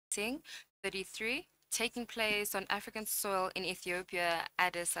Meeting 33, taking place on African soil in Ethiopia,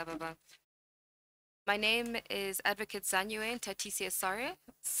 Addis Ababa. My name is Advocate Zanyue Tatisi Asare,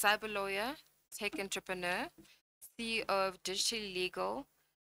 cyber lawyer, tech entrepreneur, CEO of Digitally Legal,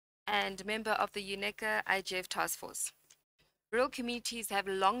 and member of the UNECA IGF task force. Rural communities have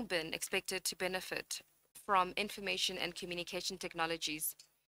long been expected to benefit from information and communication technologies.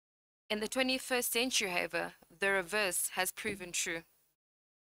 In the 21st century, however, the reverse has proven true.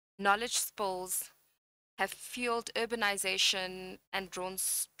 Knowledge spills have fueled urbanization and drawn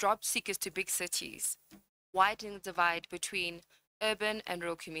job seekers to big cities, widening the divide between urban and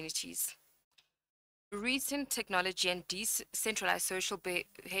rural communities. Recent technology and decentralized social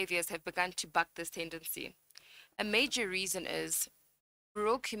behaviors have begun to buck this tendency. A major reason is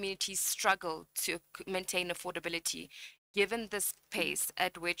rural communities struggle to maintain affordability given this pace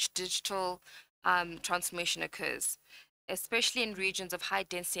at which digital transformation occurs, especially in regions of high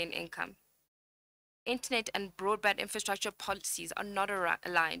density and income. Internet and broadband infrastructure policies are not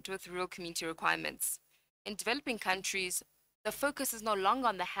aligned with rural community requirements. In developing countries, the focus is no longer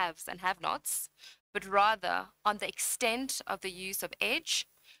on the haves and have-nots, but rather on the extent of the use of edge,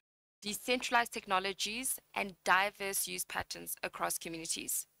 decentralized technologies, and diverse use patterns across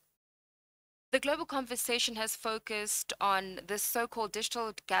communities. The global conversation has focused on the so-called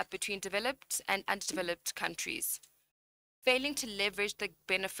digital gap between developed and underdeveloped countries, failing to leverage the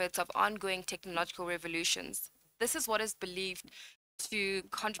benefits of ongoing technological revolutions. This is what is believed to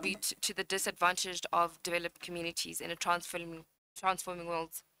contribute to the disadvantage of developed communities in a transforming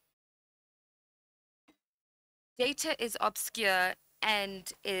world. Data is obscure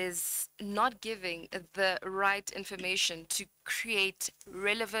and is not giving the right information to create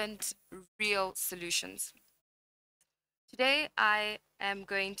relevant, real solutions. Today, I am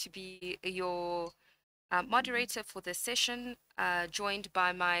going to be your moderator for this session, joined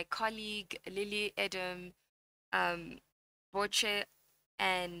by my colleague Lily Edem Boche.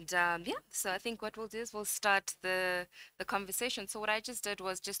 And yeah, so I think what we'll do is we'll start the conversation. So what I just did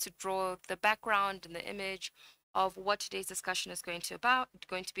was just to draw the background and the image of what today's discussion is going to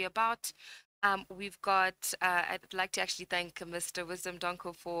be about. We've got, I'd like to actually thank Mr. Wisdom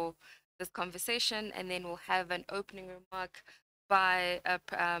Donko for this conversation, and then we'll have an opening remark by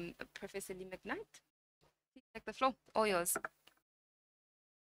Professor Lee McKnight. Please take the floor, all yours.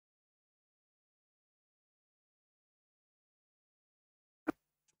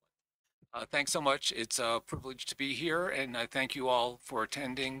 Thanks so much. It's a privilege to be here, and I thank you all for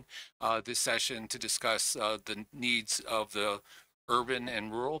attending this session to discuss the needs of the urban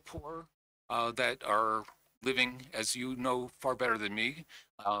and rural poor that are living, as you know far better than me,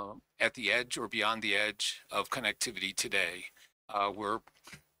 at the edge or beyond the edge of connectivity today. We're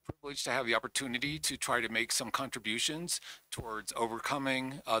privileged to have the opportunity to try to make some contributions towards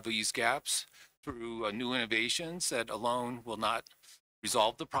overcoming these gaps through new innovations that alone will not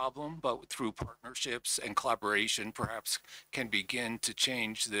resolve the problem, but through partnerships and collaboration, perhaps can begin to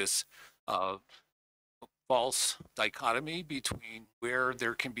change this false dichotomy between where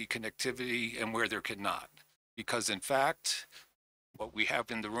there can be connectivity and where there cannot. Because in fact, what we have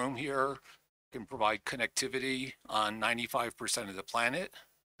in the room here can provide connectivity on 95% of the planet.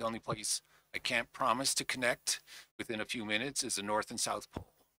 The only place I can't promise to connect within a few minutes is the North and South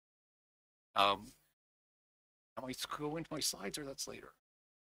Pole. Am I go into my slides or that's later?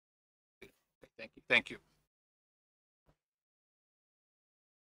 Okay, thank you. Thank you.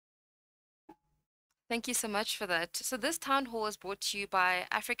 Thank you so much for that. So this town hall is brought to you by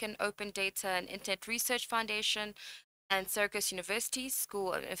African Open Data and Internet Research Foundation and Syracuse University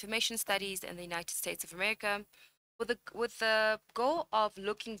School of Information Studies in the United States of America, with the goal of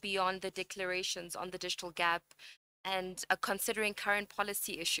looking beyond the declarations on the digital gap and considering current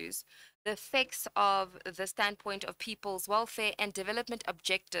policy issues, the effects of the standpoint of people's welfare and development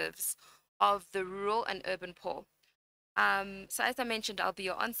objectives of the rural and urban poor. So as I mentioned, I'll be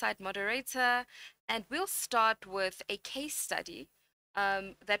your on-site moderator, and we'll start with a case study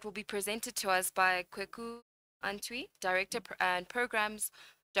that will be presented to us by Kweku Antwi, Director of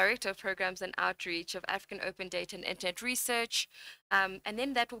Programs and Outreach of African Open Data and Internet Research. And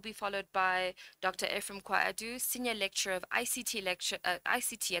then that will be followed by Dr. Ephraim Kwaadu, Senior Lecturer of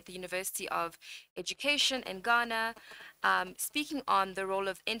ICT at the University of Education in Ghana, speaking on the role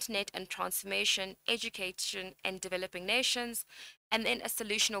of internet and transformation, education, and developing nations. And then a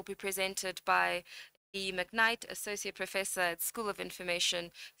solution will be presented by Lee McKnight, Associate Professor at School of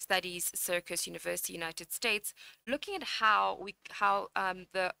Information Studies, Syracuse University, United States, looking at how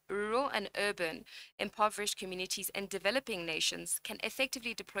the rural and urban impoverished communities and developing nations can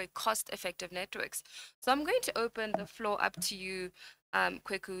effectively deploy cost-effective networks. So I'm going to open the floor up to you,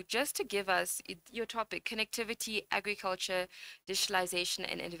 Kweku, just to give us your topic, connectivity, agriculture, digitalization,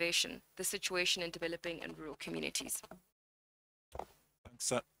 and innovation, the situation in developing and rural communities.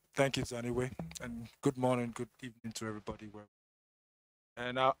 Thanks, thank you, Zaniwe, and good morning, good evening to everybody.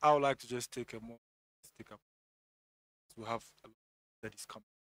 And I would like to just take a moment to take up to have a lot that is coming.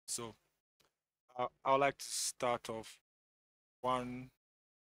 So I would like to start off one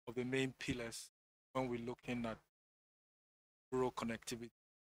of the main pillars when we're looking at rural connectivity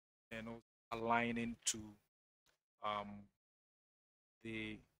and also aligning to um,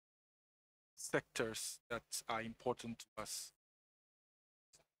 the sectors that are important to us.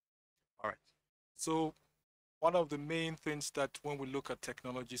 All right. So one of the main things that when we look at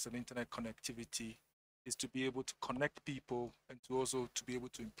technologies and internet connectivity is to be able to connect people and to also to be able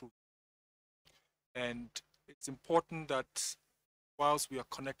to improve. And it's important that whilst we are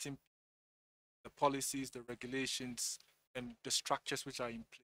connecting the policies, the regulations, and the structures which are in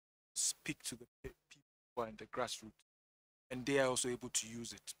place, speak to the people who are in the grassroots, and they are also able to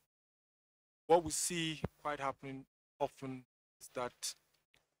use it. What we see quite happening often is that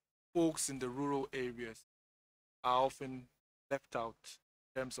folks in the rural areas are often left out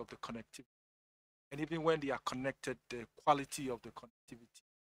in terms of the connectivity. And even when they are connected, the quality of the connectivity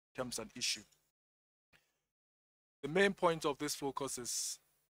becomes an issue. The main point of this focus is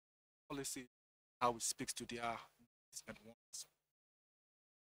policy, how it speaks to their needs and wants.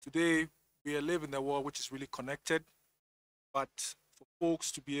 Today, we live in a world which is really connected, but for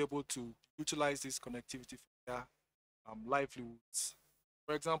folks to be able to utilize this connectivity for their livelihoods.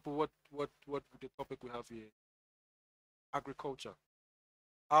 For example, what the topic we have here, agriculture.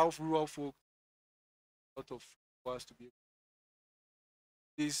 How rural folk, a lot of us to be able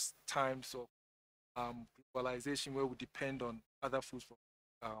these times of globalization where we depend on other foods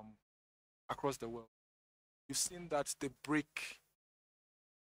from across the world. You've seen that they break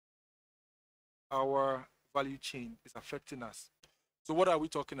our value chain is affecting us. So what are we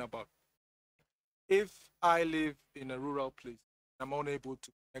talking about? If I live in a rural place, I'm unable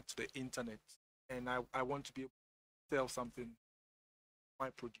to connect to the internet and I want to be able to sell something, my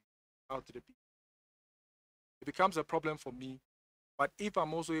produce out to the people. It becomes a problem for me. But if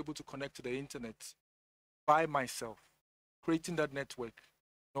I'm also able to connect to the internet by myself, creating that network,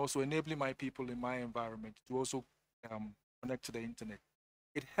 and also enabling my people in my environment to also connect to the internet,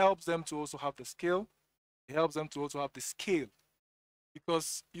 it helps them to also have the skill. It helps them to also have the scale.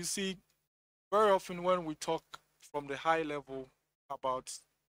 Because you see, very often when we talk from the high level about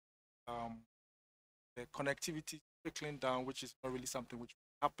um, the connectivity trickling down, which is not really something which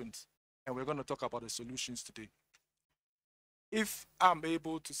happens, and we're going to talk about the solutions today. If I'm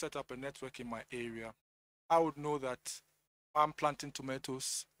able to set up a network in my area, I would know that I'm planting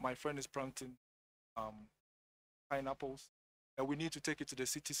tomatoes, my friend is planting pineapples, and we need to take it to the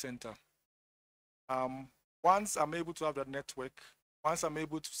city center. Um, Once I'm able to have that network, once I'm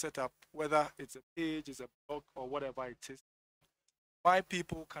able to set up, whether it's a page, it's a blog, or whatever it is, my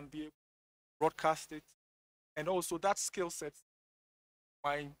people can be able to broadcast it, and also that skill set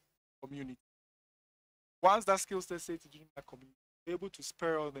my community. Once that skill set is in my community, be able to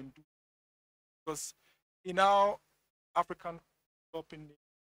spur on and do because in our African developing,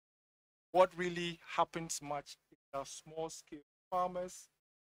 what really happens much is our small scale farmers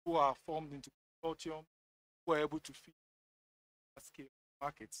who are formed into consortium who are able to feed scale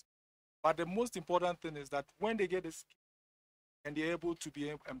markets. But the most important thing is that when they get the skill and they're able to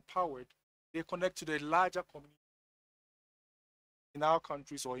be empowered, they connect to the larger community in our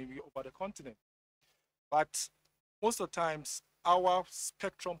countries or over the continent. But most of the times, our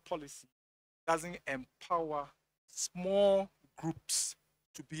spectrum policy doesn't empower small groups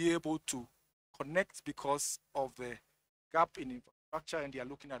to be able to connect because of the gap in infrastructure, and they are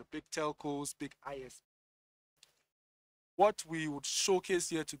looking at big telcos, big IS. What we would showcase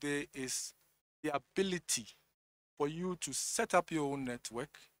here today is the ability for you to set up your own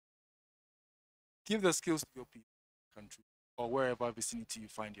network, give the skills to your people, country, or wherever vicinity you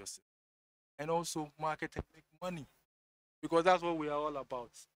find yourself, and also market and make money because that's what we are all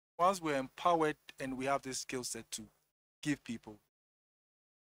about. Once we're empowered and we have this skill set to give people,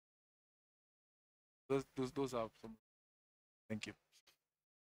 those are some. Thank you.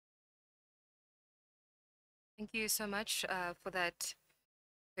 Thank you so much for that,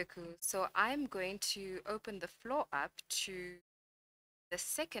 Kweku. So I'm going to open the floor up to the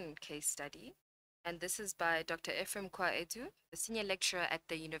second case study, and this is by Dr. Ephraim Kwaedu, a senior lecturer at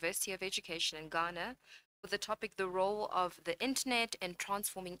the University of Education in Ghana, with the topic, the role of the internet in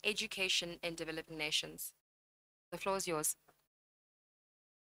transforming education in developing nations. The floor is yours.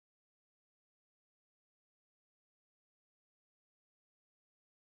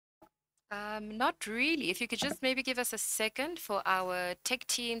 Not really. If you could just maybe give us a second for our tech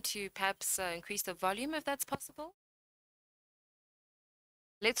team to perhaps increase the volume, if that's possible.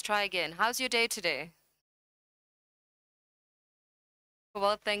 Let's try again. How's your day today?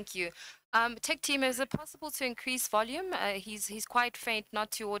 Well, thank you. Tech team, is it possible to increase volume? He's quite faint,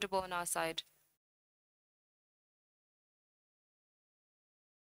 not too audible on our side.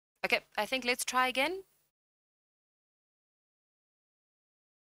 Okay, I think let's try again.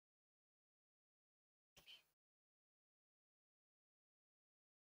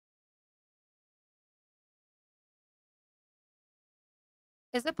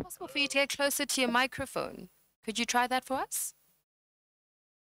 Is it possible for you to get closer to your microphone? Could you try that for us?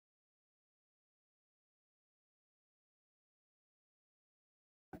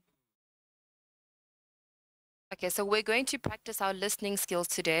 Okay, so we're going to practice our listening skills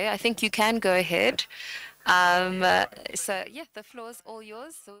today. I think you can go ahead. So yeah, the floor is all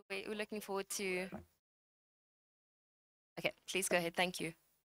yours. So we're looking forward to. Okay, please go ahead. Thank you.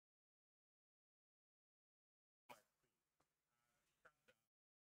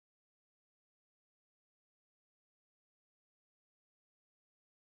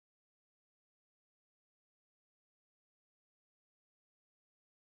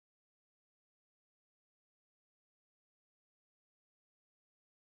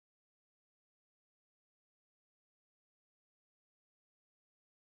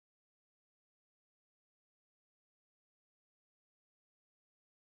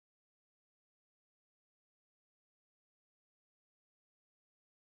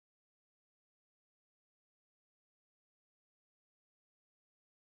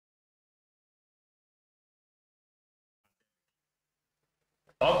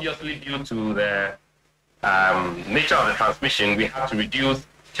 Obviously, due to the nature of the transmission, we have to reduce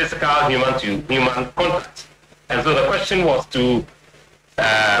physical human-to-human contact. And so the question was to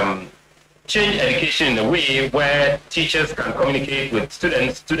change education in a way where teachers can communicate with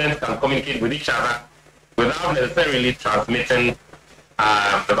students, students can communicate with each other without necessarily transmitting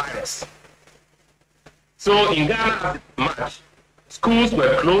the virus. So in Ghana, March, schools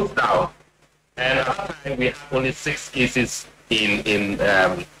were closed down, and at that time we had only 6 cases in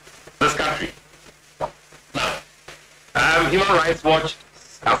this country. Now, Human Rights Watch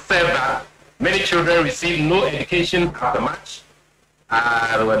has said that many children received no education at the match.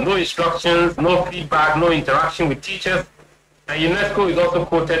 There were no instructions, no feedback, no interaction with teachers. And UNESCO is also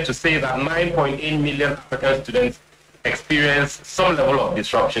quoted to say that 9.8 million African students experienced some level of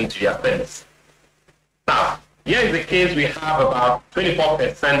disruption to their studies. Now, here is the case: we have about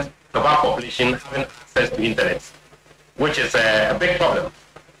 24% of our population having access to internet, which is a big problem.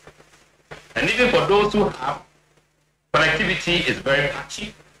 And even for those who have, connectivity is very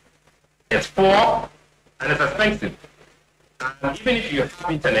patchy, it's poor, and it's expensive. And even if you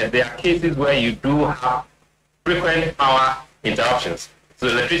have internet, there are cases where you do have frequent power interruptions. So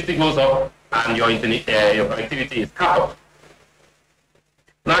electricity goes up and your connectivity is cut off.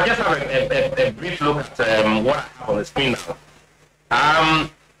 Now, just have a brief look at what I have on the screen now.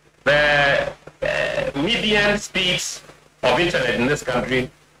 The median speeds of internet in this country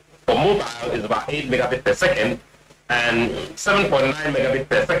for mobile is about 8 megabits per second and 7.9 megabits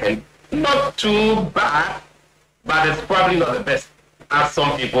per second. Not too bad, but it's probably not the best, as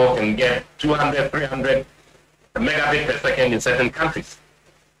some people can get 200, 300 megabits per second in certain countries.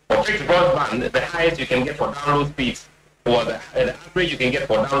 For fixed broadband, the highest you can get for download speeds, or the average you can get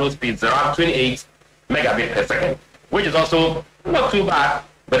for download speeds, around 28 megabits per second, which is also not too bad,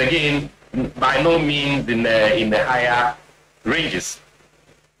 but again, by no means in the higher ranges.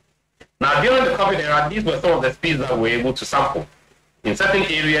 Now, during the COVID era, these were some of the speeds that we were able to sample. In certain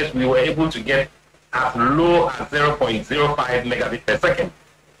areas, we were able to get as low as 0.05 megabits per second,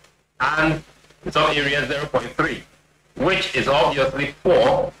 and in some areas 0.3, which is obviously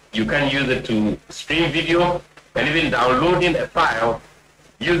poor. You can use it to stream video, and even downloading a file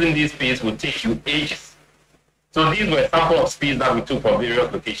using these speeds will take you ages. So these were sample of speeds that we took from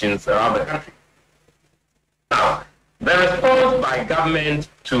various locations around the country. Now, the response by government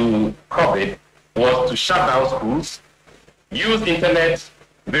to COVID was to shut down schools, use internet,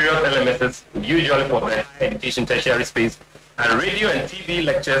 various LMSs, usually for the higher education tertiary space, and radio and TV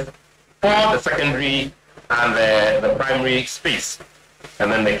lectures for the secondary and the primary space,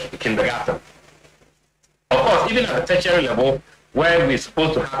 and then the kindergarten. Of course, even at the tertiary level, where we're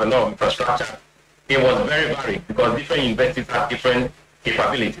supposed to have a lot of infrastructure, it was very varied because different universities have different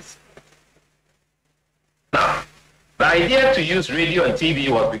capabilities. Now, the idea to use radio and TV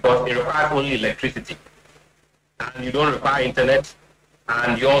was because it requires only electricity, and you don't require internet,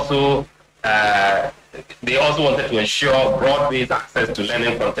 and you also they also wanted to ensure broad-based access to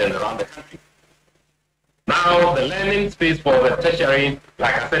learning content around the country. Now, the learning space for the tertiary,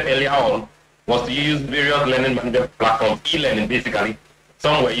 like I said earlier on, was to use various learning management platforms, e-learning basically.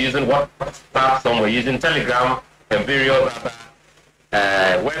 Some were using WhatsApp, some were using Telegram, and various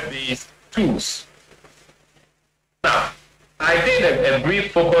other web-based tools. Now, I did a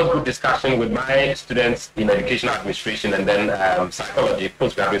brief focus group discussion with my students in educational administration and then psychology,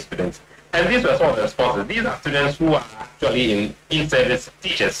 postgraduate students. And these were some of the responses. These are students who are actually in-service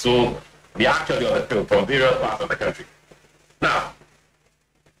teachers, so they are actually on the field from various parts of the country. Now,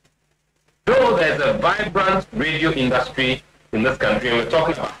 though there's a vibrant radio industry in this country, and we're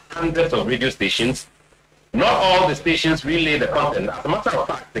talking about hundreds of radio stations, not all the stations relay the content. As a matter of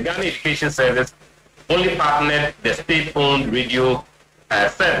fact, the Ghana Education Service only partnered the state-owned radio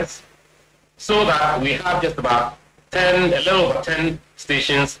service, so that we have just about a little over 10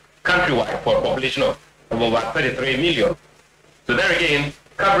 stations countrywide for a population of about 33 million. So there again,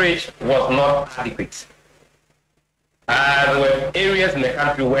 coverage was not adequate. There were areas in the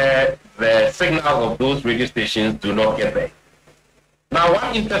country where the signals of those radio stations do not get there. Now,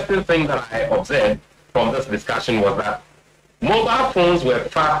 one interesting thing that I observed from this discussion was that mobile phones were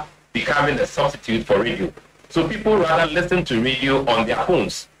fast becoming a substitute for radio. So people rather listen to radio on their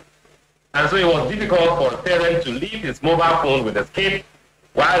phones. And so it was difficult for a parent to leave his mobile phone with his kid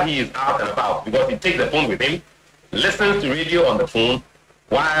while he is out and about, because he takes the phone with him, listens to radio on the phone,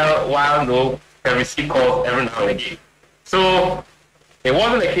 while can receive calls every now and again. So it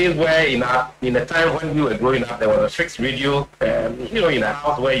wasn't a case where in a time when we were growing up, there was a fixed radio, in a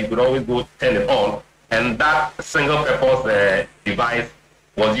house where you could always go turn it on, and that single purpose device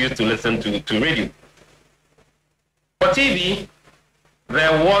was used to listen to radio. For TV,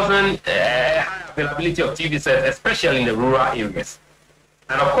 there wasn't a high availability of TV sets, especially in the rural areas.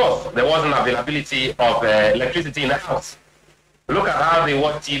 And of course, there wasn't availability of electricity in the house. Look at how they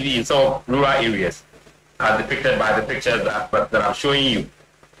watch TV in some rural areas, as depicted by the pictures that I'm showing you.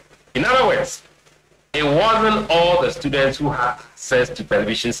 In other words, it wasn't all the students who had access to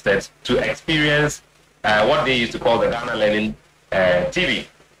television sets to experience what they used to call the Ghana Learning TV.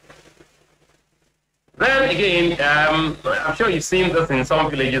 Then again, I'm sure you've seen this in some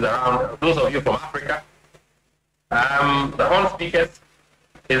villages around, those of you from Africa. The horn speakers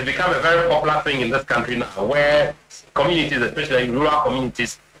has become a very popular thing in this country now, where communities, especially rural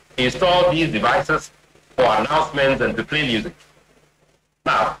communities, install these devices for announcements and to play music.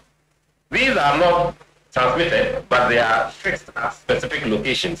 Now, these are not transmitted, but they are fixed at specific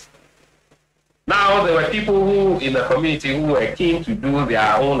locations. Now, there were people who in the community who were keen to do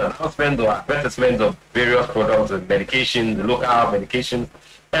their own announcements or advertisements of various products and medications, local medications.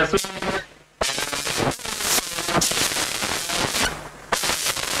 And so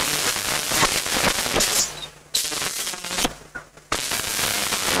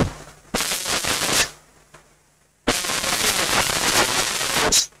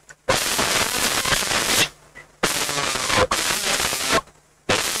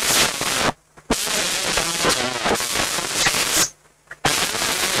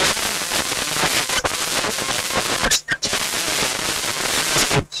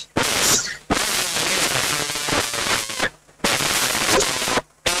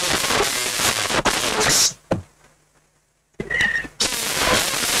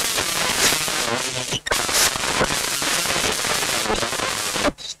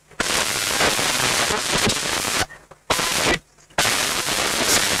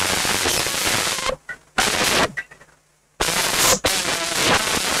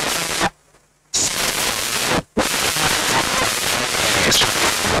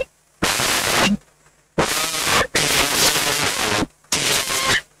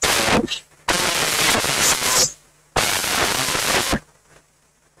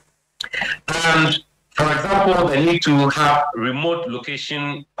they need to have remote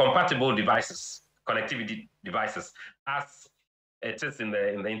location compatible devices, connectivity devices, as it is in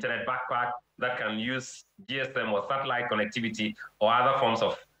the internet backpack that can use GSM or satellite connectivity or other forms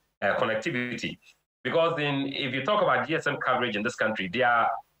of connectivity. Because if you talk about GSM coverage in this country, there are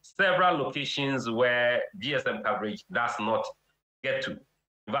several locations where GSM coverage does not get to.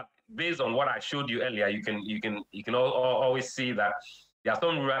 But based on what I showed you earlier, you can always see that there are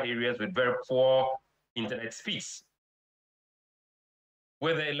some rural areas with very poor internet speeds.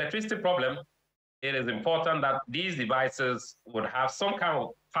 With the electricity problem, it is important that these devices would have some kind of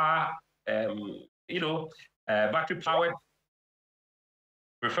power, battery powered,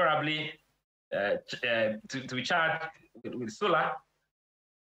 preferably to be charged with solar.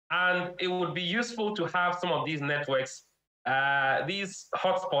 And it would be useful to have some of these networks these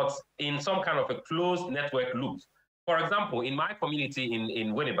hotspots in some kind of a closed network loop. For example, in my community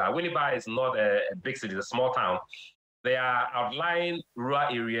in Winneba is not a big city, it's a small town. There are outlying rural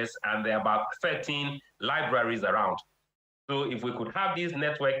areas and there are about 13 libraries around. So if we could have these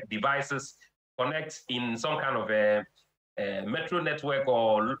network devices connect in some kind of a metro network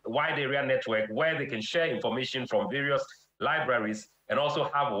or wide area network where they can share information from various libraries and also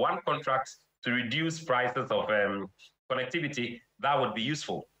have one contract to reduce prices of connectivity, that would be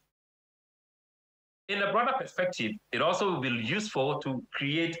useful. In a broader perspective, it also will be useful to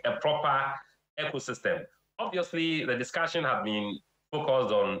create a proper ecosystem. Obviously, the discussion has been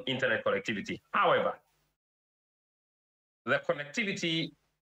focused on internet connectivity. However, the connectivity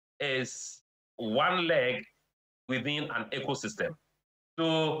is one leg within an ecosystem.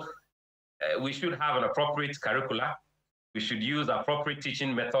 So we should have an appropriate curricula. We should use appropriate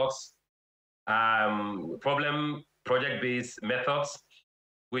teaching methods, problem project-based methods.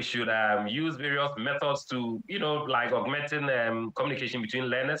 We should use various methods to, like augmenting communication between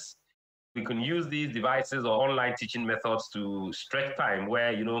learners. We can use these devices or online teaching methods to stretch time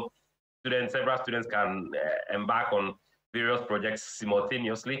where, several students can embark on various projects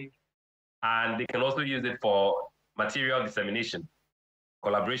simultaneously. And they can also use it for material dissemination,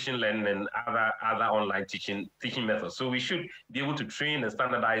 collaboration learning, and other online teaching methods. So we should be able to train and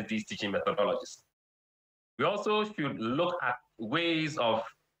standardize these teaching methodologies. We also should look at ways of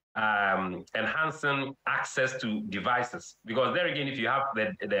enhancing access to devices, because there again, if you have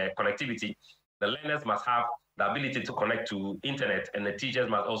the connectivity, the learners must have the ability to connect to internet, and the teachers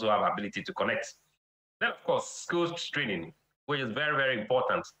must also have ability to connect. Then, of course, skills training, which is very, very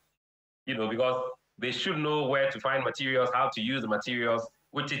important, because they should know where to find materials, how to use the materials,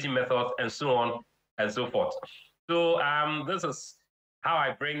 which teaching methods, and so on and so forth. So this is how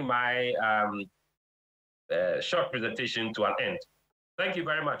I bring my short presentation to an end. Thank you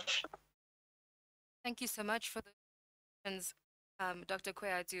very much. Thank you so much for the questions, Dr.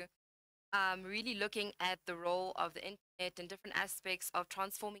 Kweadu. Really looking at the role of the internet and different aspects of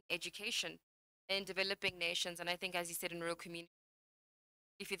transforming education in developing nations. And I think, as you said, in rural communities,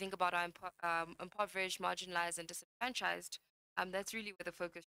 if you think about our impoverished, marginalized, and disenfranchised, that's really where the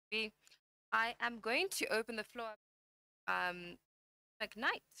focus should be. I am going to open the floor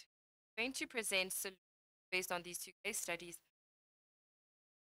McKnight, going to present solutions based on these two case studies.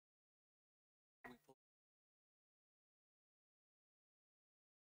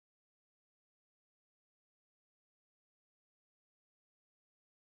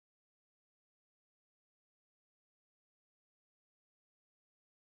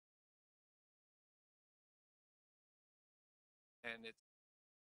 And it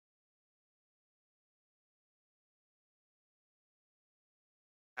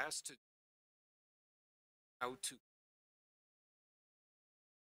has to how to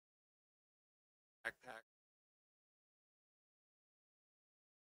backpack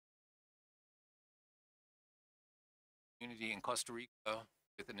community in Costa Rica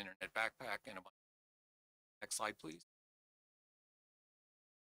with an internet backpack and a next slide, please.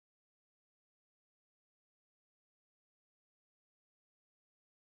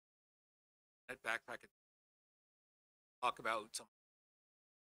 That backpack talk about some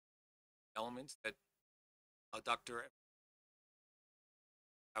elements that Dr.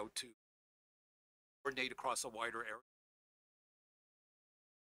 how to coordinate across a wider area,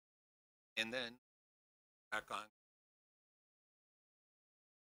 and then back on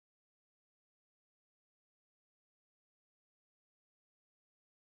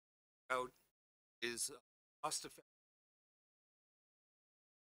out is cost effective.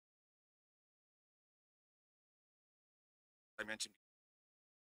 I mentioned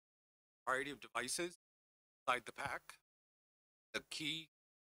variety of devices inside the pack. The key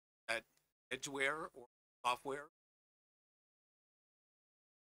at edgeware or software,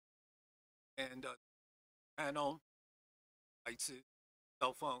 and panel, devices,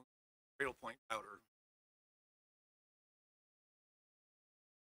 cell phone, cradle point router.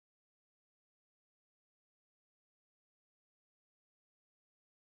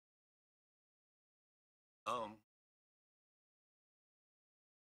 Um,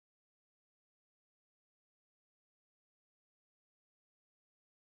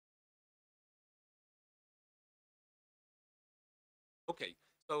 okay,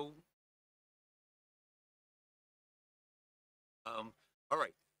 so all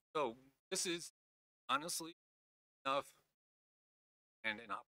right, so this is honestly enough and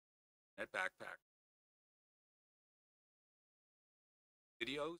an op net backpack.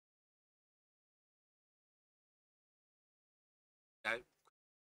 Videos that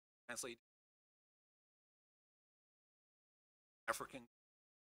translate African,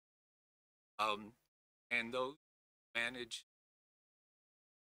 and those manage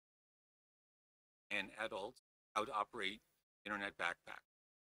and adults how to operate internet backpack.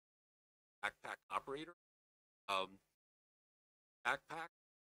 Backpack operator, um, backpack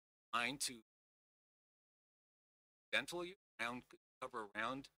designed to dentally cover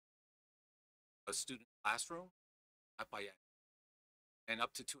around a student classroom, not by and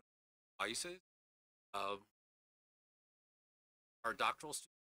up to 2 devices. Our doctoral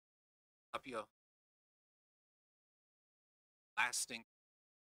students copy a lasting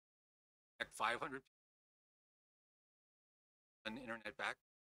 500 an internet back.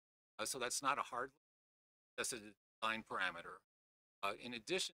 So that's not a hard, that's a design parameter. In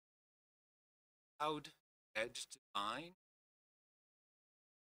addition, cloud edge design,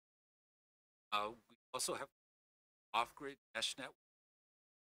 we also have off-grid mesh network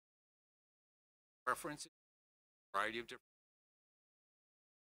preferences, a variety of different.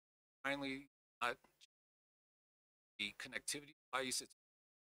 Finally, the connectivity device, it's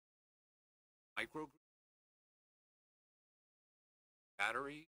micro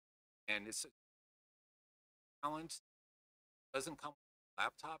battery, and it's a balance. Doesn't come with a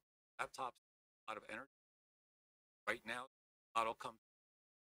laptop. Laptops a lot of energy. Right now, the model comes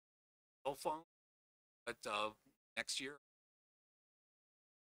with cell phone, but next year,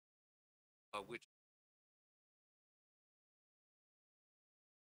 which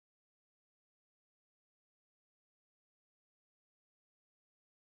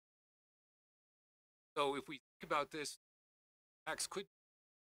so if we think about this, tax could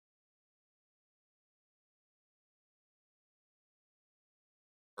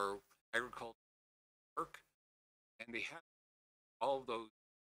for agriculture work, and they have all of those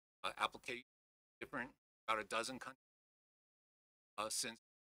applications, different, about a dozen countries since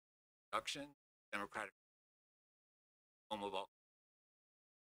production, democratic home of all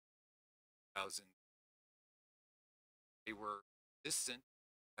 2000. They were distant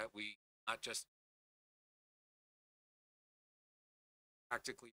that we not just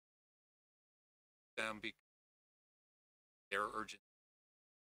practically them because they're urgent,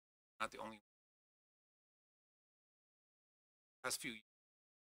 not the only one. Past few years,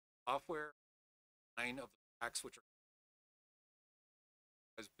 software, 9 of the packs which are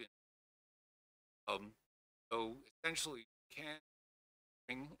has been so essentially can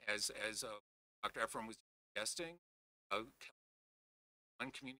bring as Dr. Ephraim was suggesting,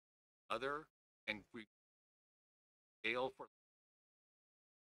 one community to another and we scale for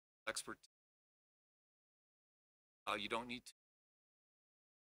expert. You don't need to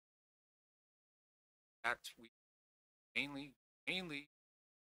act. We mainly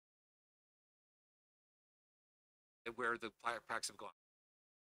where the packs have gone.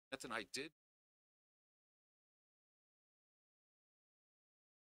 That's an I did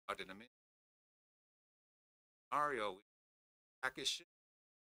out in a minute. Scenario package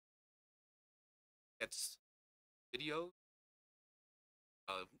gets video,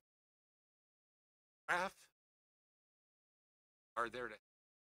 graph are there to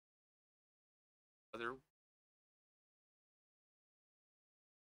other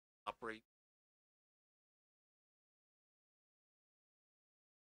operate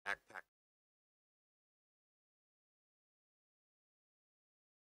backpack.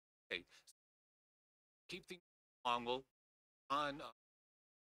 Okay, keep things along. We'll on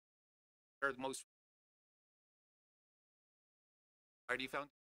where the most ID found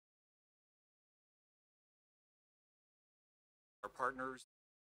our partners,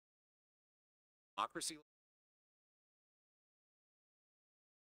 democracy.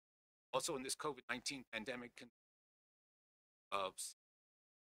 Also in this COVID-19 pandemic,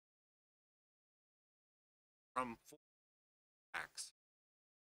 from acts.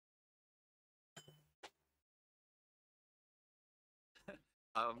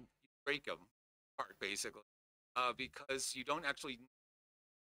 You break them apart basically because you don't actually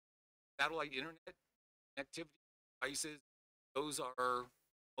satellite internet connectivity devices. Those are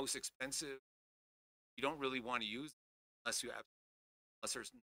most expensive. You don't really want to use unless you have unless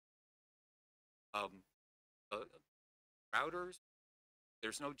there's um, uh, routers.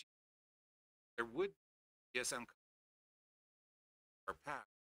 There's no there would GSM or pack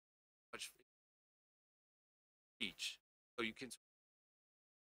much each, so you can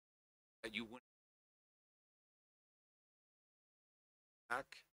that you wouldn't pack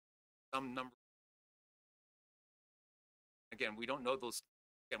some number. Again, we don't know those.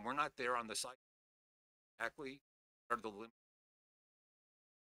 Again, we're not there on the site exactly. What are the limits?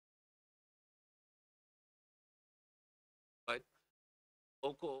 But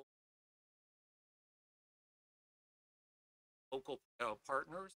local local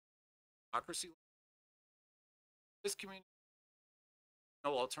partners, democracy. This community,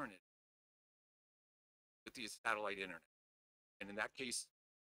 no alternative with the satellite internet. And in that case,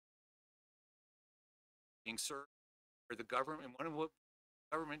 being served for the government, one of what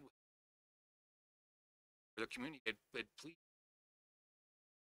government or the community had please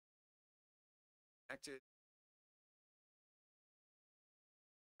connected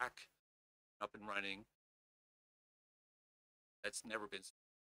back up and running. That's never been.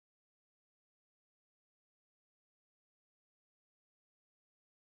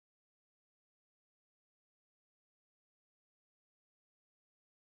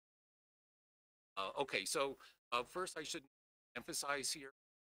 Okay, so first I should emphasize here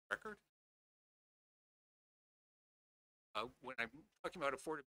record. When I'm talking about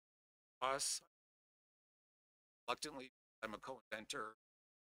affordability costs, reluctantly, I'm a co-inventor.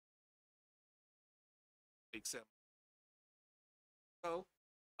 Makes them so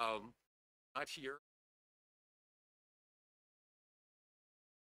not here.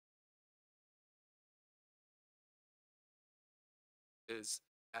 Is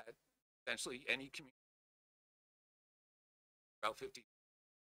at essentially any community about 50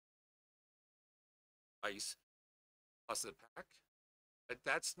 ice plus the pack, but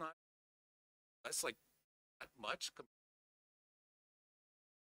that's like not much.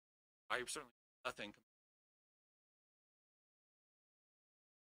 I certainly nothing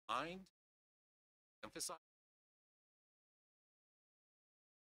mind emphasize.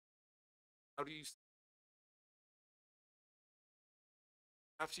 How do you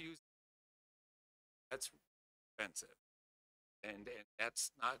have to use? That's expensive, and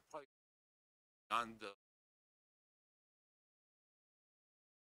that's not probably on the.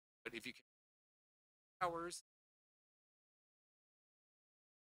 But if you can hours,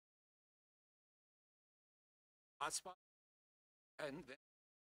 hotspot, and then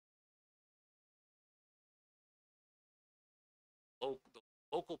the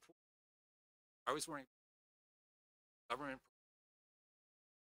local pool. I was wearing government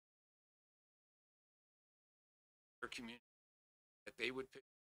or community that they would pick.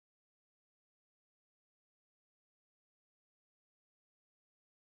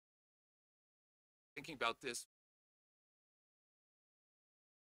 Thinking about this,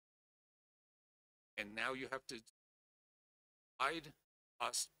 and now you have to divide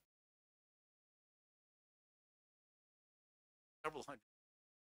cost several hundred.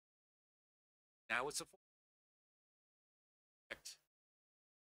 Now it's a effect.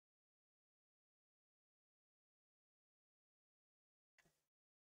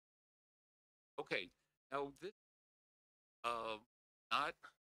 Okay, now this not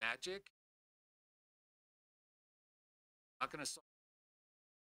magic. Not going to solve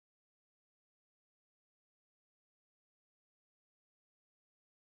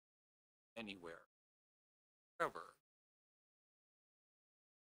anywhere. However,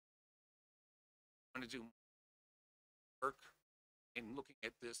 I want to do work in looking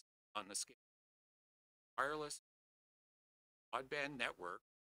at this on the scale. Wireless broadband network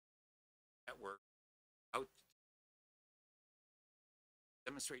out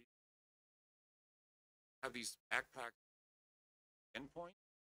demonstrating have these backpack endpoints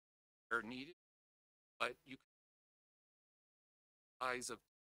are needed, but you can size of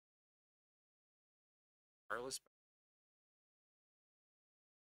wireless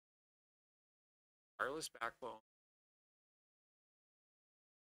backbone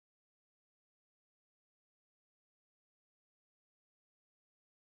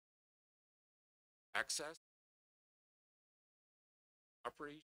access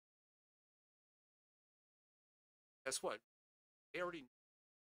operation. Guess what? They already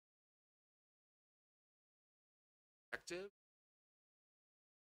active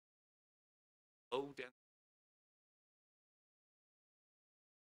low density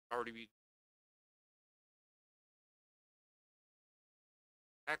already be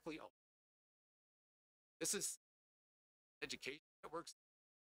exactly. This is education networks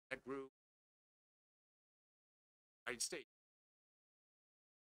that grew United States.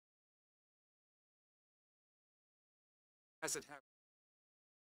 Hasn't happened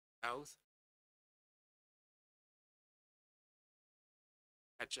south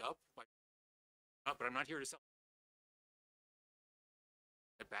catch up, but I'm not here to sell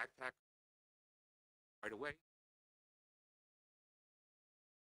a backpack right away.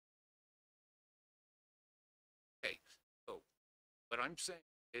 Okay, so what I'm saying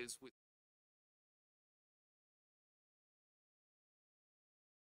is with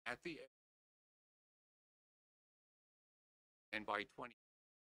at the end and by 20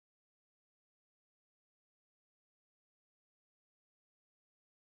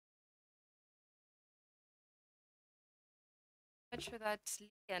 much for that,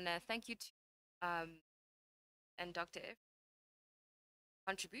 Lee, and thank you to and Dr. F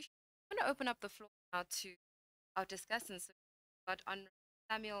contribution. I'm going to open up the floor now to our discussants. So we've got Honorable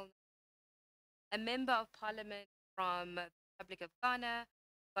Samuel, a member of parliament from the Republic of Ghana.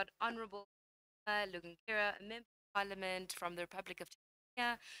 We've got Honorable Lugunkira, a member of parliament from the Republic of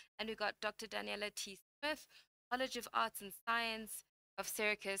Tanzania. And we've got Dr. Daniela T. Smith, College of Arts and Science of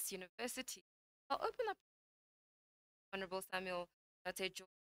Syracuse University. I'll open up Honorable Samuel Tate George,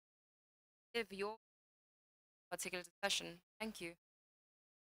 give your particular discussion. Thank you.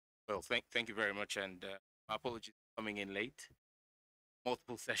 Well, thank you very much, and my apologies for coming in late.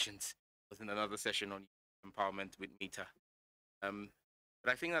 Multiple sessions. Was in another session on empowerment with Mita.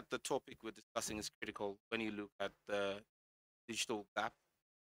 But I think that the topic we're discussing is critical when you look at the digital gap,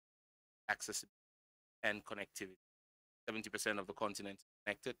 accessibility, and connectivity. 70% of the continent is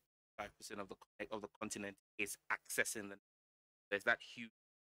connected. 5% of the continent is accessing the. There's that huge.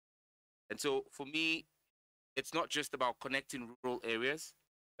 And so for me, it's not just about connecting rural areas,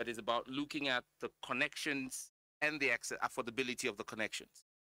 but it's about looking at the connections and the affordability of the connections.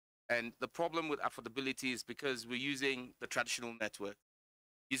 And the problem with affordability is because we're using the traditional network.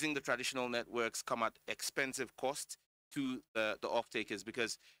 Using the traditional networks come at expensive cost to the off-takers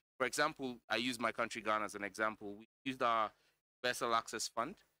because, for example, I use my country, Ghana, as an example. We used our Universal Access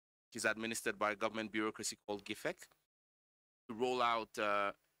Fund, which is administered by a government bureaucracy called GIFEC, to roll out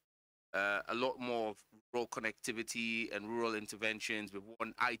a lot more of rural connectivity and rural interventions. We've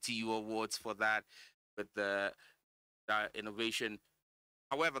won ITU awards for that with the innovation.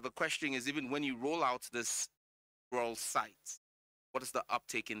 However, the question is, even when you roll out this rural sites, what is the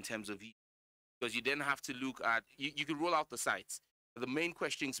uptake in terms of use? Because you then have to look at, you can roll out the sites, but the main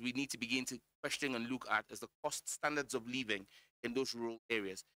questions we need to begin to question and look at is the cost standards of living in those rural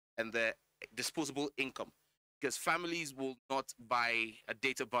areas and the disposable income. Because families will not buy a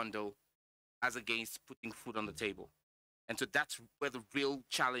data bundle as against putting food on the table. And so that's where the real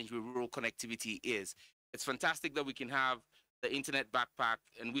challenge with rural connectivity is. It's fantastic that we can have the internet backpack,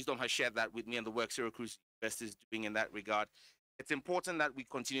 and Wisdom has shared that with me and the work Syracuse University is doing in that regard. It's important that we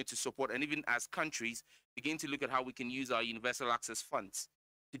continue to support, and even as countries, begin to look at how we can use our universal access funds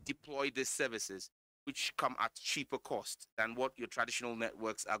to deploy these services, which come at cheaper cost than what your traditional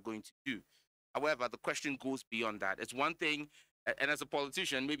networks are going to do. However, the question goes beyond that. It's one thing, and as a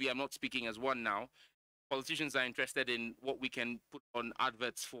politician, maybe I'm not speaking as one now, politicians are interested in what we can put on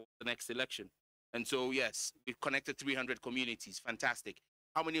adverts for the next election. And so, yes, we've connected 300 communities. Fantastic.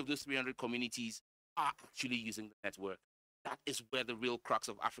 How many of those 300 communities are actually using the network? That is where the real crux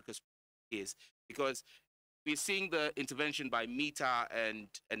of Africa's is. Because we're seeing the intervention by Meta and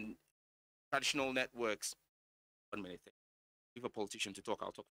traditional networks. 1 minute. Give a politician to talk,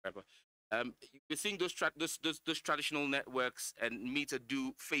 I'll talk forever. We're seeing those traditional networks and Meta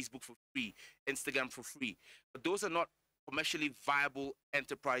do Facebook for free, Instagram for free. But those are not commercially viable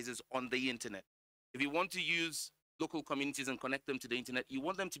enterprises on the internet. If you want to use local communities and connect them to the internet, you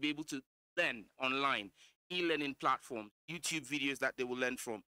want them to be able to learn online, e-learning platforms, YouTube videos that they will learn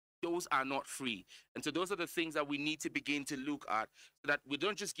from. Those are not free. And so those are the things that we need to begin to look at so that we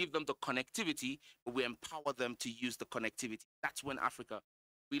don't just give them the connectivity, but we empower them to use the connectivity. That's when Africa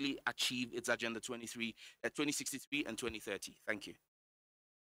really achieve its Agenda 2063 and 2030. Thank you.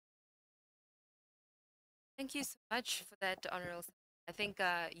 Thank you so much for that, Honorable. I think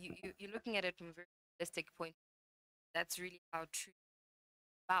you're looking at it from a very holistic point. That's really how true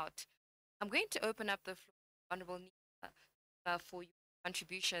about. I'm going to open up the floor, Honorable Nina, for your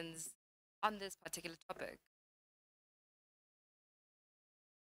contributions on this particular topic.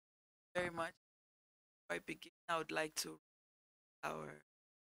 Very much. Before I begin, I would like to our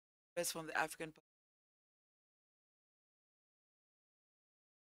best from the African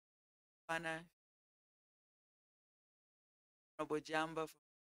Parliament, Honorable Jamba.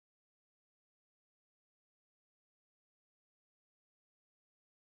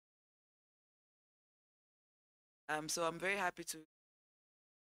 So I'm very happy to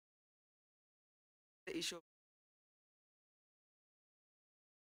the issue of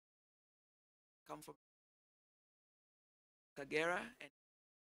come from Kagera,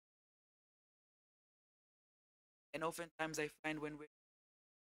 and oftentimes I find when we're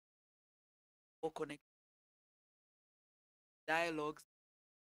all connected, dialogues,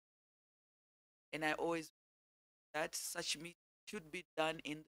 and I always that such meet should be done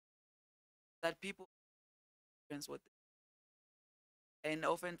in that people experience what and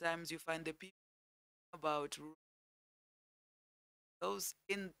oftentimes you find the people about those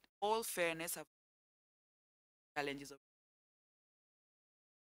in all fairness have challenges of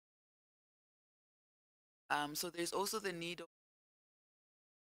so there's also the need of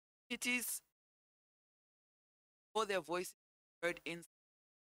communities for their voices heard in.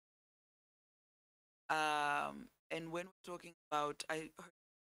 And when we're talking about, I heard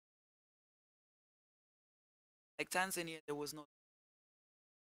like Tanzania, there was no,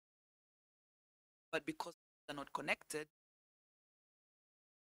 but because they're not connected,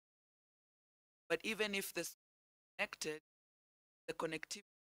 but even if they're connected, the connectivity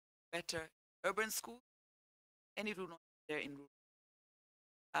is better in urban schools, and it will not be there in rural.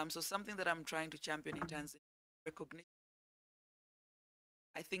 So something that I'm trying to champion in Tanzania, recognition.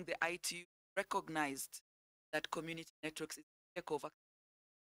 I think the ITU recognized that community networks is take over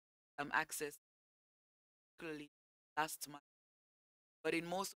access, particularly last month. But in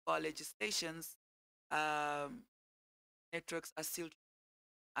most of our legislations, um, networks are still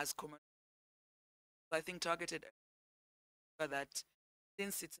as commercial. So I think targeted that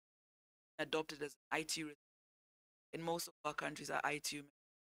since it's adopted as ITU, in most of our countries are ITU,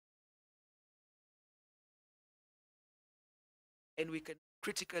 and we can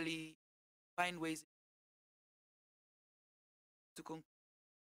critically find ways to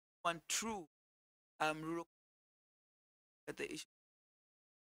one true rural at the issue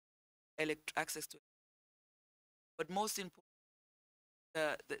access to it. But most important,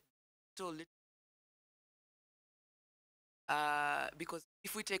 the digital because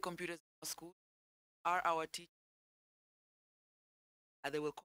if we take computers in our school, are our teachers, they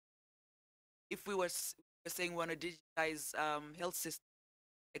will. If we were saying we want to digitize health system,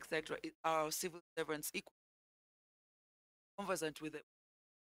 etc., are our civil servants equal, conversant with it?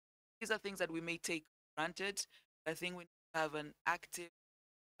 These are things that we may take for granted. I think we have an active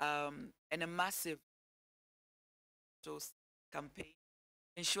and a massive campaign,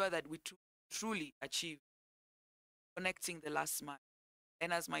 ensure that we truly achieve connecting the last mile.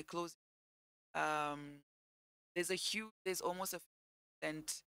 And as my closing, there's almost a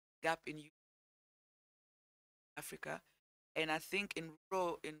 50% gap in Africa, and I think in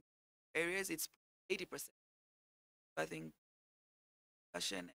rural in areas it's 80%. I think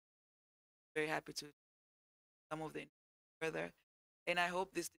discussion. Very happy to some of the further, and I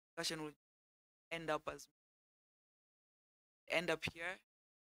hope this discussion will end up here,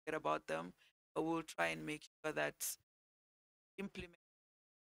 get about them, but we'll try and make sure that implement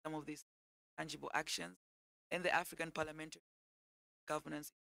some of these tangible actions, and the African parliamentary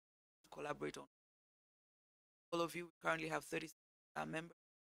governance collaborate on. All of you, we currently have 30 members,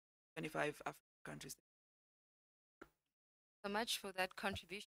 25 African countries. So much for that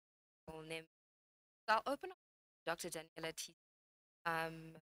contribution. Name. So I'll open up Dr. Daniela T.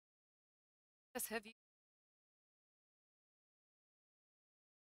 Just have you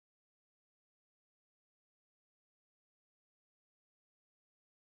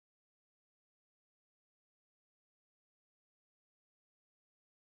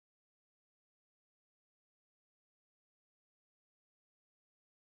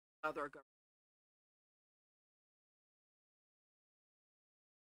Other governments.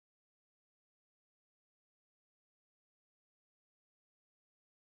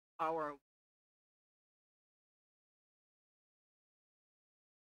 Our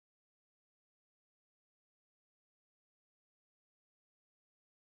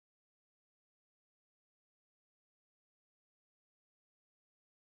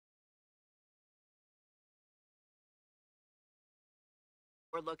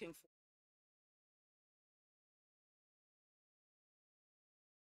we're looking for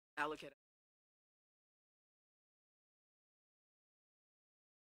allocate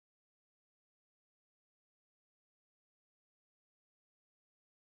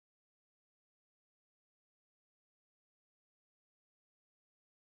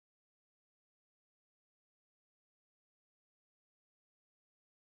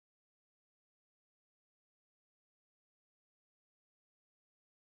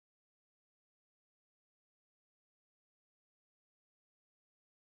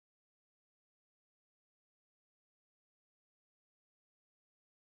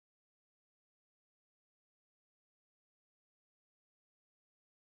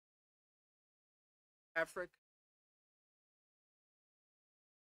Africa.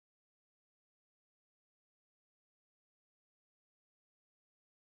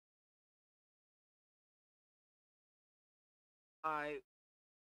 I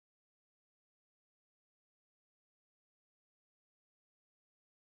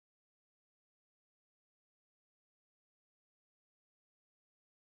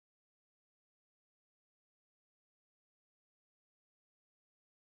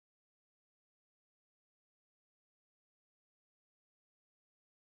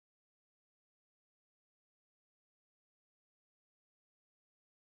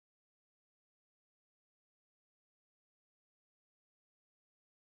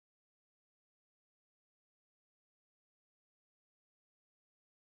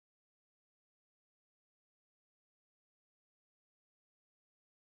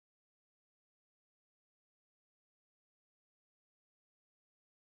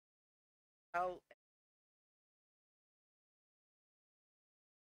how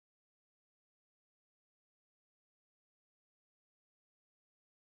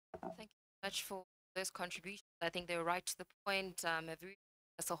Thank you so much for those contributions. I think they were right to the point. Have really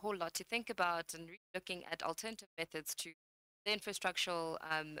given us a whole lot to think about and really looking at alternative methods to the infrastructural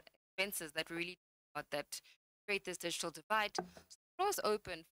expenses that really that create this digital divide. So the floor is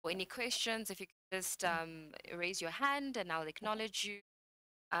open for any questions. If you could just raise your hand and I'll acknowledge you,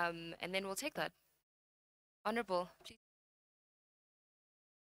 and then we'll take that. Honorable, please.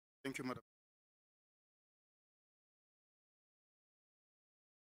 Thank you, Madam.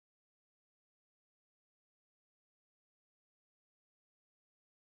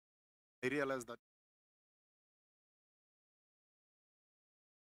 I realize that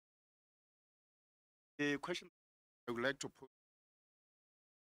the question I would like to put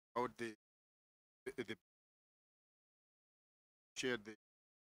out the share the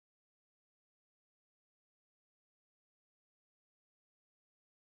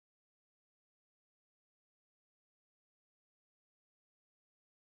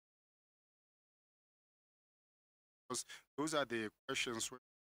because those are the questions when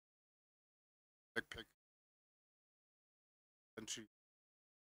backpack country.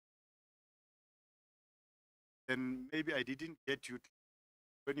 And maybe I didn't get you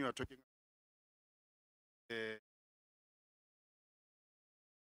when you are talking the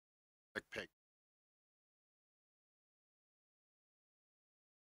backpack.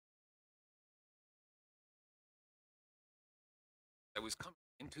 I was coming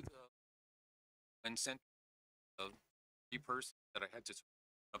into the and sent a person that I had to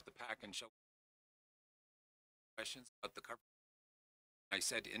of the pack and show questions about the cover. I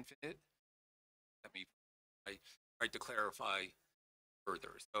said infinite. I tried to clarify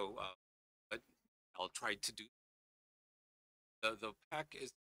further. So but I'll try to do. The pack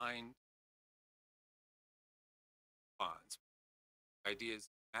is designed bonds. The idea is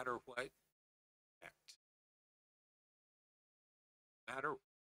no matter what, act. No matter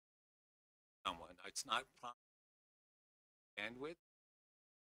someone, it's not bandwidth,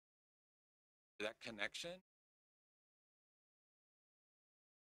 that connection.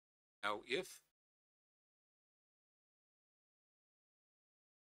 Now, if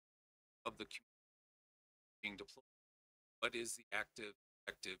of the being deployed, what is the active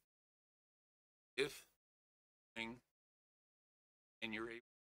effective? If and you're able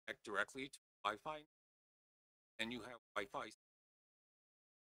to connect directly to Wi-Fi, and you have Wi-Fi.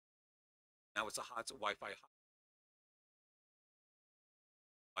 Now it's a hot Wi-Fi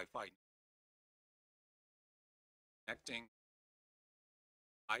Wi-Fi connecting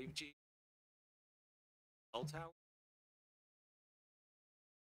 5G cell tower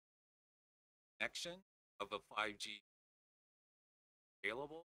connection of a 5G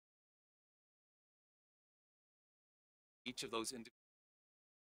available. Each of those individuals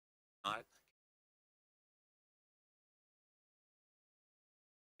not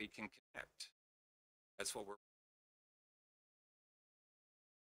they can connect. That's what we're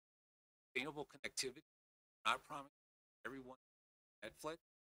sustainable connectivity. Not promising everyone Netflix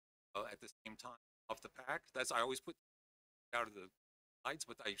at the same time off the pack. That's I always put out of the slides,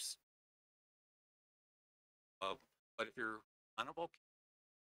 but but if you're honorable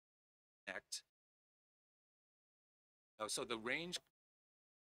connect. So the range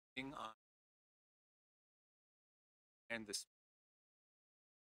on and this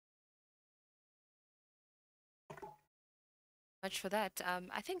Much for that.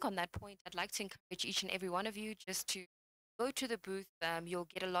 I think on that point, I'd like to encourage each and every one of you just to go to the booth. You'll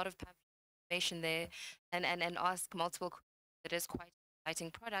get a lot of information there and ask multiple questions. It is quite an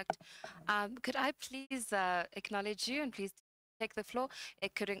exciting product. Could I please acknowledge you and please take the floor?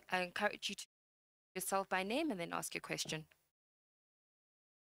 It could encourage you to yourself by name and then ask your question.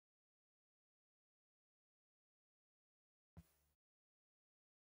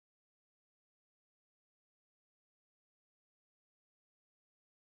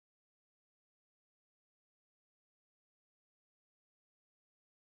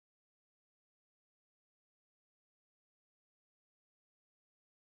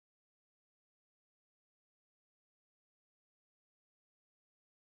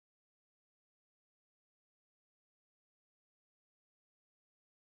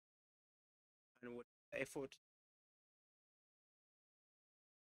 and what effort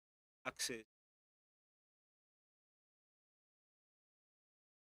access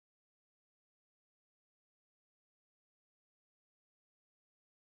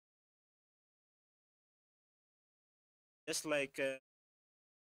just like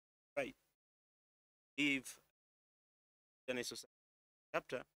right if in a society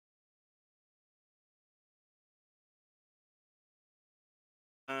chapter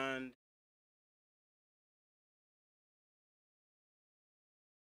And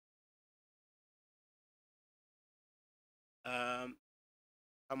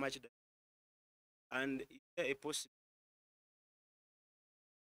how much that, and is there a possibility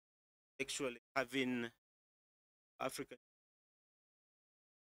actually having Africa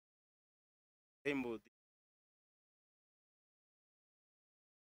resemble the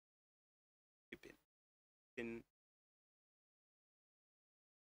Philippines in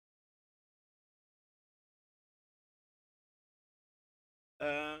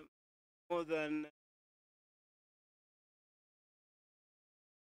um, more than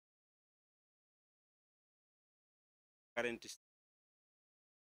current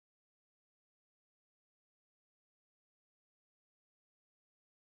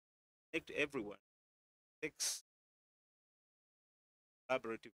connect everyone, takes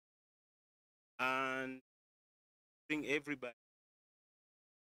collaborative and bring everybody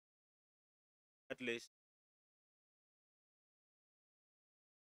at least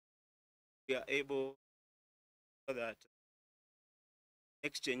we are able so that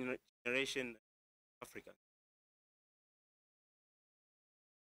next generation African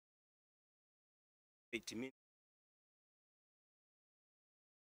 80 minutes.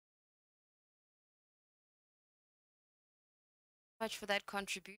 Much for that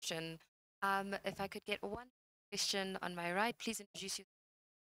contribution. If I could get one question on my right, please introduce you.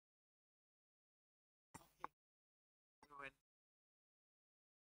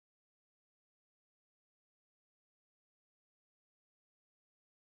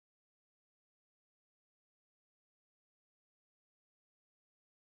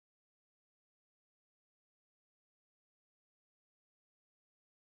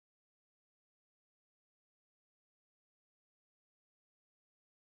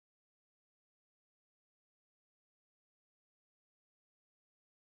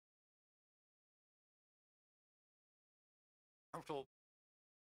 Comfortable.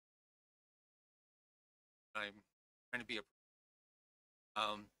 I'm trying to be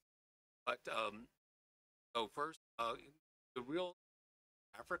but so first, the real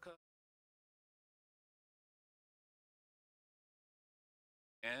Africa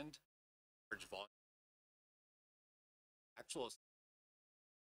and large volume actual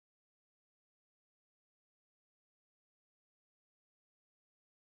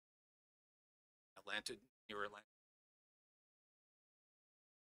Atlanta near Atlanta.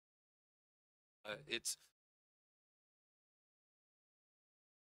 It's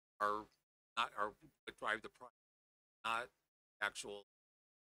our not our what drive the price, not actual,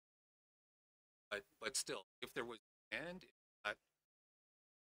 but still, if there was demand, uh,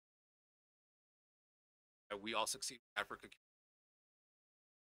 we all succeed with Africa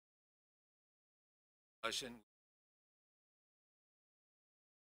discussion,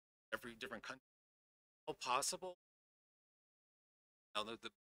 every different country, all possible. Now the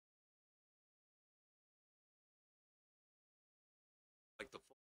like the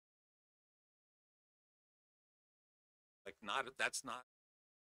like not that's not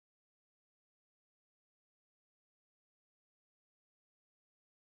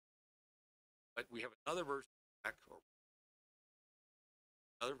but we have another version of pack or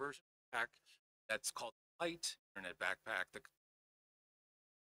another version of pack that's called light internet backpack, the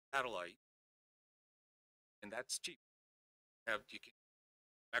satellite, and that's cheap. Have you can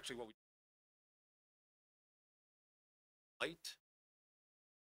actually what we light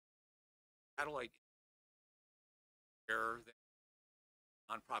satellite where the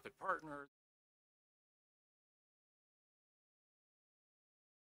nonprofit partners.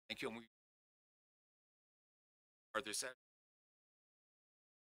 Thank you. And we are there set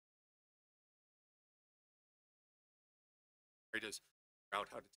to out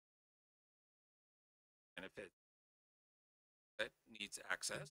how to benefit that needs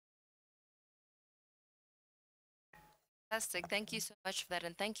access. Fantastic. Thank you so much for that.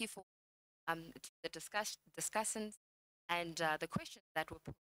 And thank you for the discussants and the questions that were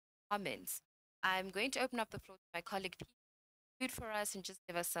put comments. I'm going to open up the floor to my colleague Pete food for us and just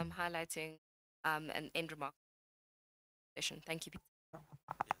give us some highlighting and end remark session. Thank you, Pete. Yeah,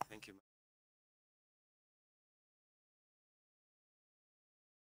 thank you.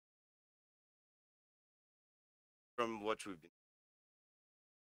 From what we've been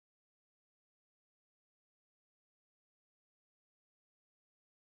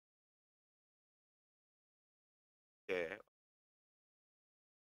there,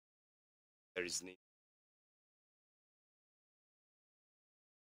 there is need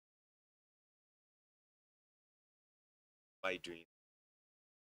by doing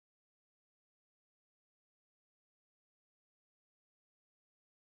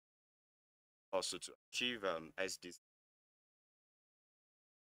also to achieve SDs.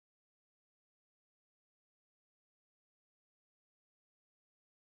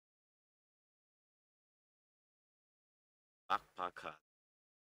 Backpacker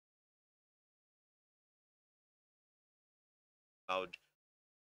allowed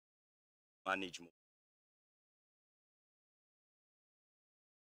manage more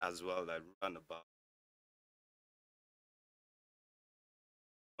as well as run about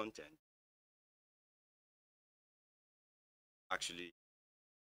content actually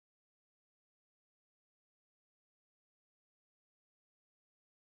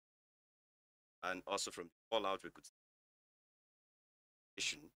and also from the fallout we could see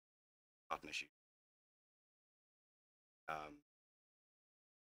partnership.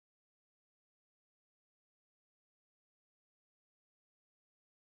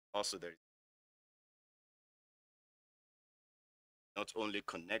 Also there is not only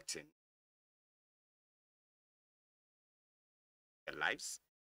connecting their lives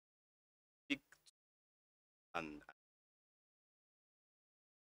and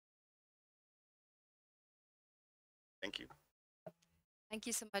thank you. Thank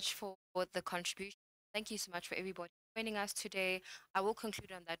you so much for the contribution. Thank you so much for everybody joining us today. I will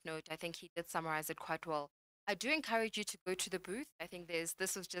conclude on that note. I think he did summarize it quite well. I do encourage you to go to the booth. I think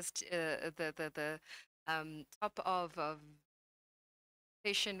this was just the top of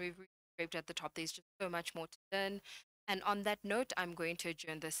session we've scraped at the top. There's just so much more to learn. And on that note, I'm going to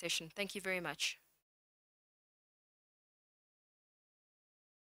adjourn this session. Thank you very much.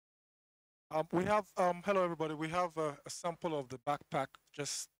 We have, hello everybody, we have a sample of the backpack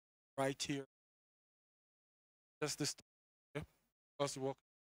just right here. Just this, okay?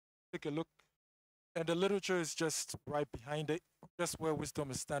 Take a look. And the literature is just right behind it, just where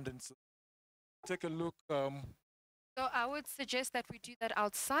wisdom is standing. So take a look. So I would suggest that we do that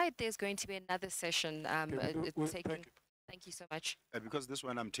outside. There's going to be another session. Thank you so much. Because this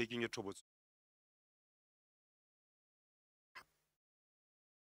one I'm taking it towards.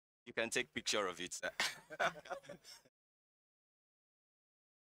 You can take picture of it, sir.